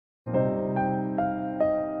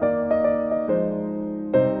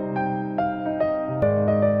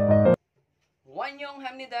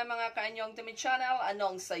Hamnida mga kaanyong to my channel,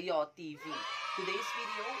 AnongSayoTv. Today's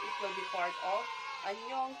video, it will be part of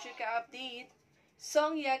Anyong Chika Update.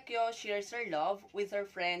 Song Hye Kyo shares her love with her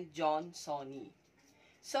friend Jeon.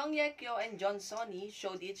 Song Hye Kyo and Jeon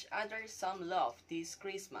showed each other some love this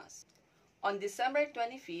Christmas. On December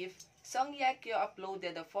 25th, Song Hye Kyo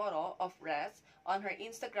uploaded a photo of wreath on her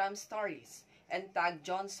Instagram stories and tagged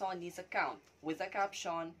Jeon's account with a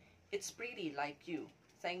caption, "It's pretty like you.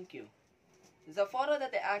 Thank you." The photo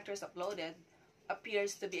that the actress uploaded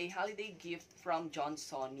appears to be a holiday gift from Jeon.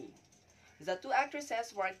 The two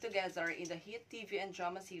actresses worked together in the hit TV and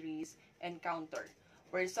drama series Encounter,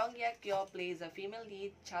 where Song Hye Kyo plays the female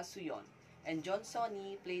lead Cha Soo-yeon, and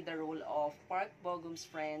Jeon played the role of Park Bo-gum's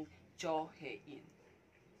friend Jo Hae-in.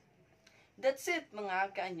 That's it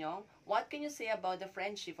mga kaanyong. What can you say about the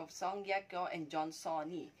friendship of Song Hye Kyo and Jeon?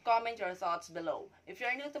 Comment your thoughts below. If you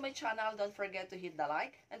are new to my channel, don't forget to hit the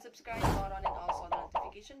like and subscribe button and also the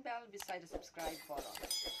notification bell beside the subscribe button.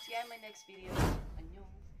 See you in my next video.